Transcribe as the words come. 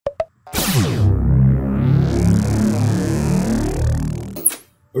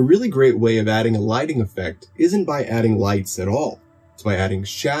A really great way of adding a lighting effect isn't by adding lights at all. It's by adding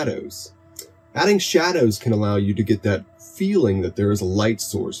shadows. Adding shadows can allow you to get that feeling that there is a light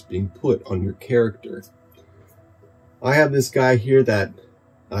source being put on your character. I have this guy here that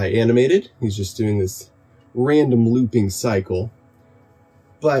I animated. He's just doing this random looping cycle.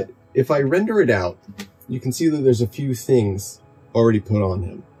 But if I render it out, you can see that there's a few things already put on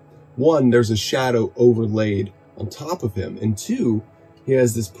him. One, there's a shadow overlaid on top of him. And two, he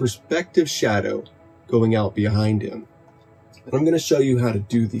has this perspective shadow going out behind him. And I'm going to show you how to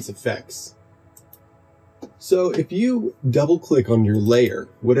do these effects. So if you double click on your layer,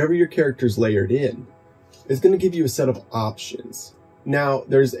 whatever your character's layered in, it's going to give you a set of options. Now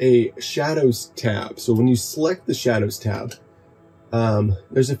there's a shadows tab. So when you select the shadows tab,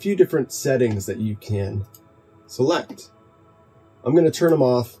 there's a few different settings that you can select. I'm going to turn them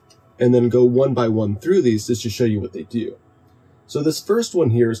off and then go one by one through these just to show you what they do. So this first one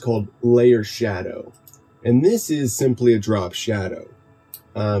here is called Layer Shadow, and this is simply a drop shadow.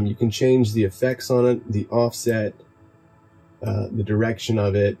 You can change the effects on it, the offset, the direction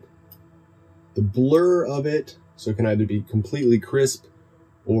of it, the blur of it, so it can either be completely crisp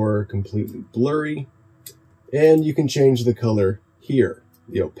or completely blurry, and you can change the color here,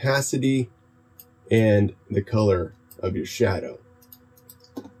 the opacity and the color of your shadow.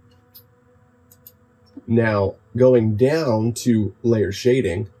 Now, going down to layer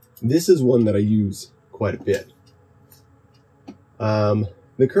shading, this is one that I use quite a bit.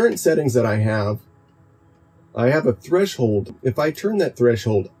 The current settings that I have a threshold. If I turn that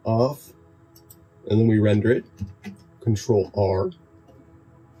threshold off, and then we render it, Control R,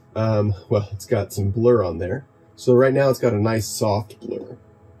 well, it's got some blur on there. So right now it's got a nice soft blur.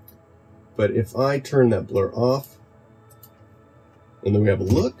 But if I turn that blur off, and then we have a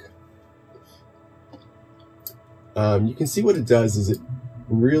look, you can see what it does is it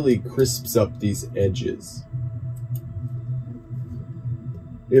really crisps up these edges.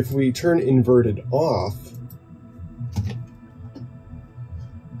 If we turn inverted off,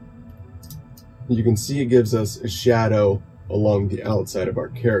 you can see it gives us a shadow along the outside of our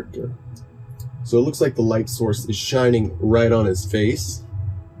character. So it looks like the light source is shining right on his face.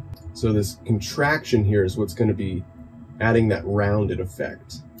 So this contraction here is what's going to be adding that rounded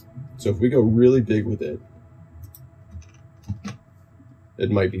effect. So if we go really big with it, it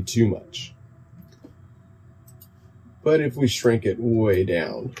might be too much. But if we shrink it way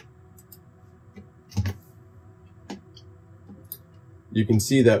down, you can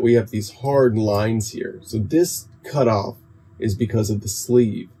see that we have these hard lines here. So this cutoff is because of the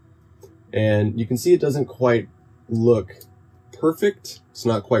sleeve. And you can see it doesn't quite look perfect. It's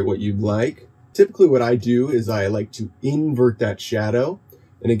not quite what you'd like. Typically what I do is I like to invert that shadow,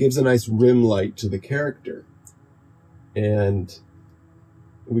 and it gives a nice rim light to the character. And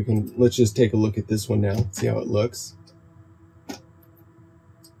let's just take a look at this one now, see how it looks.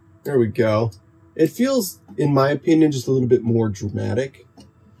 There we go. It feels, in my opinion, just a little bit more dramatic.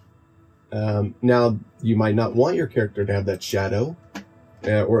 Now, you might not want your character to have that shadow,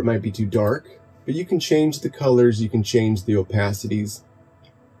 or it might be too dark, but you can change the colors, you can change the opacities.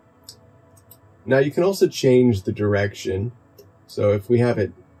 Now, you can also change the direction. So if we have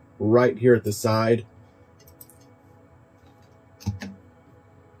it right here at the side,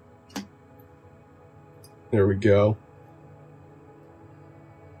 there we go.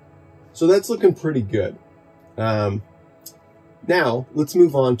 So that's looking pretty good. Now, let's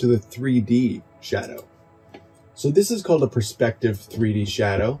move on to the 3D shadow. So this is called a perspective 3D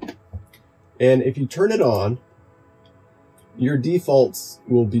shadow. And if you turn it on, your defaults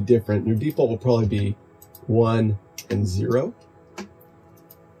will be different. Your default will probably be 1 and 0.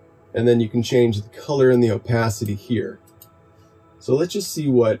 And then you can change the color and the opacity here. So let's just see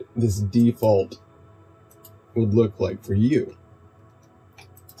what this default would look like for you.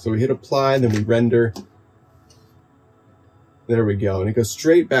 So we hit apply, then we render. There we go, and it goes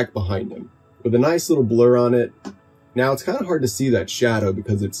straight back behind him with a nice little blur on it. Now it's kind of hard to see that shadow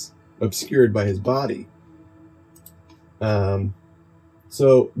because it's obscured by his body.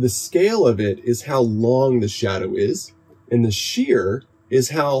 So the scale of it is how long the shadow is, and the shear is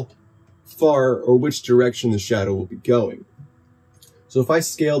how far or which direction the shadow will be going. So if I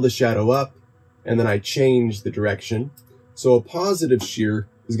scale the shadow up and then I change the direction, so a positive shear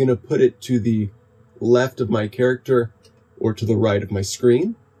is going to put it to the left of my character or to the right of my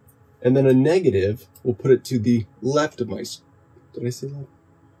screen. And then a negative will put it to the left of my, did I say left?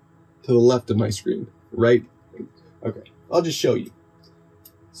 To the left of my screen, right? Okay, I'll just show you.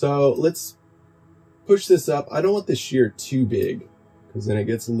 So let's push this up. I don't want the shear too big because then it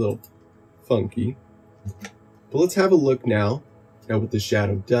gets a little funky. But let's have a look now at what the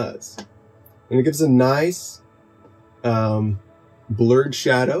shadow does. And it gives a nice blurred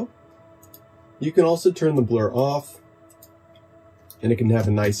shadow. You can also turn the blur off, and it can have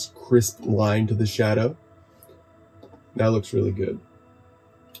a nice crisp line to the shadow. That looks really good.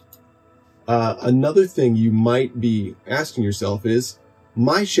 Another thing you might be asking yourself is,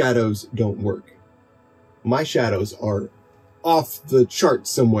 my shadows don't work. My shadows are off the chart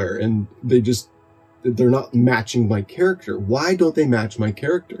somewhere, and they're not matching my character. Why don't they match my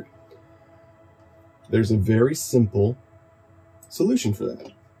character? There's a very simple solution for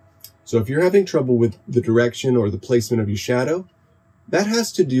that. So if you're having trouble with the direction or the placement of your shadow, that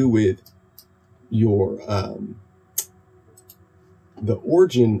has to do with your the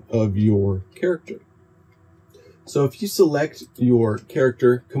origin of your character. So if you select your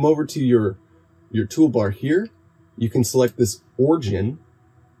character, come over to your toolbar here, you can select this origin,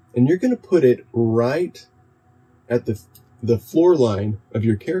 and you're going to put it right at the floor line of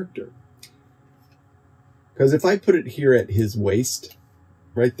your character. Because if I put it here at his waist,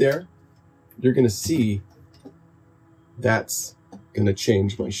 right there, you're going to see that's going to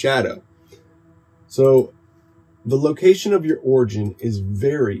change my shadow. So the location of your origin is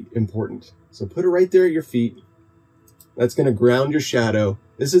very important. So put it right there at your feet. That's going to ground your shadow.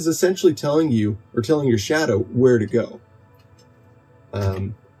 This is essentially telling you, or telling your shadow, where to go.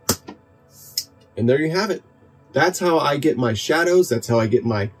 And there you have it. That's how I get my shadows. That's how I get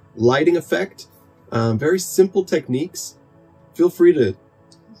my lighting effect. Very simple techniques. Feel free to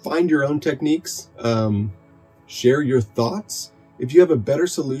find your own techniques. Share your thoughts. If you have a better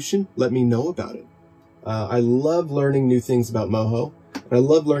solution, let me know about it. I love learning new things about Moho, and I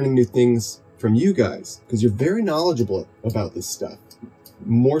love learning new things from you guys, because you're very knowledgeable about this stuff,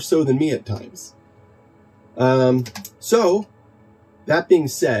 more so than me at times. So, that being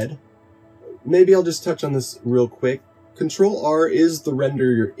said, maybe I'll just touch on this real quick. Control R is the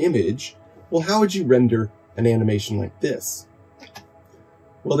render your image. Well, how would you render an animation like this?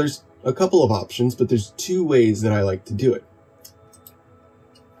 Well, there's a couple of options, but there's two ways that I like to do it.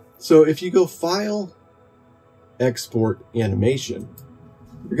 So if you go File, Export Animation,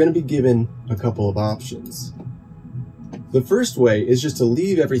 you're going to be given a couple of options. The first way is just to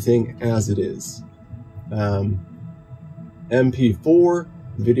leave everything as it is. MP4,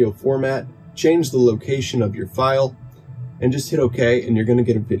 video format, change the location of your file, and just hit OK, and you're going to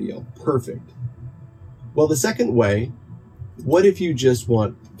get a video. Perfect. Well, the second way, what if you just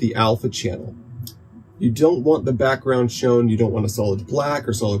want the alpha channel? You don't want the background shown, you don't want a solid black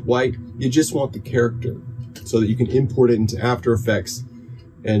or solid white, you just want the character so that you can import it into After Effects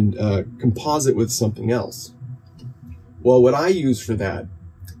and composite with something else. Well, what I use for that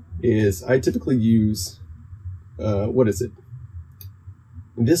is I typically use, what is it?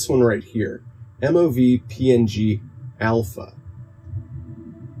 This one right here, MOV PNG Alpha.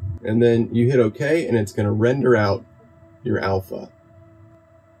 And then you hit OK, and it's going to render out your alpha.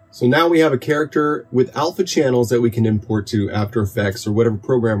 So now we have a character with alpha channels that we can import to After Effects or whatever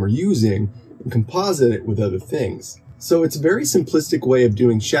program we're using and composite it with other things. So it's a very simplistic way of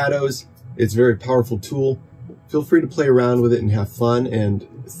doing shadows. It's a very powerful tool. Feel free to play around with it and have fun. And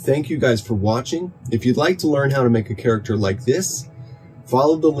thank you guys for watching. If you'd like to learn how to make a character like this,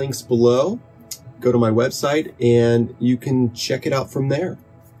 follow the links below. Go to my website and you can check it out from there.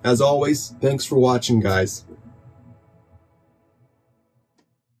 As always, thanks for watching, guys.